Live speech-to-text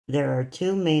There are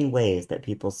two main ways that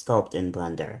people sculpt in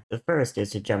Blender. The first is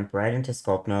to jump right into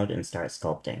Sculpt Mode and start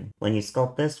sculpting. When you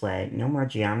sculpt this way, no more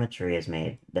geometry is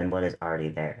made than what is already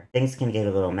there. Things can get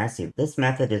a little messy. This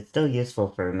method is still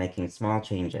useful for making small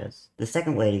changes. The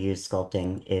second way to use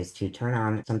sculpting is to turn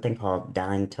on something called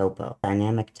Topo,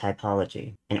 dynamic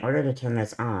topology. In order to turn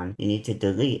this on, you need to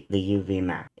delete the UV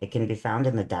map. It can be found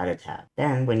in the Data tab.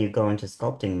 Then, when you go into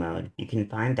Sculpting mode, you can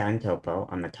find Topo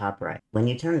on the top right. When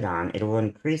you turn it on, it will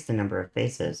increase the number of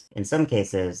faces. In some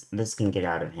cases, this can get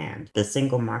out of hand. The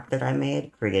single mark that I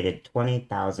made created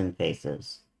 20,000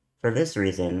 faces. For this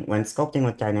reason, when sculpting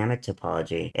with dynamic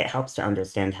topology, it helps to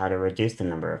understand how to reduce the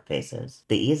number of faces.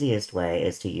 The easiest way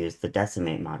is to use the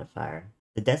decimate modifier.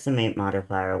 The decimate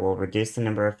modifier will reduce the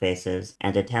number of faces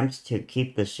and attempt to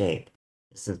keep the shape.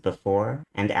 This is before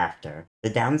and after. The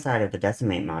downside of the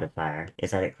decimate modifier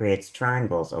is that it creates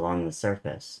triangles along the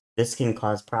surface. This can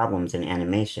cause problems in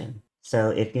animation.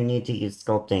 So if you need to use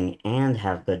sculpting and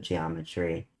have good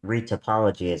geometry,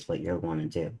 retopology is what you'll want to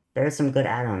do. There are some good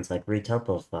add-ons like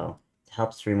retopology to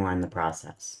help streamline the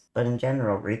process. But in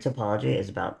general, retopology is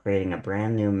about creating a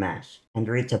brand new mesh. And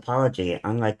retopology,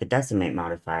 unlike the decimate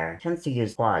modifier, tends to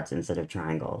use quads instead of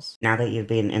triangles. Now that you've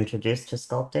been introduced to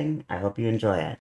sculpting, I hope you enjoy it.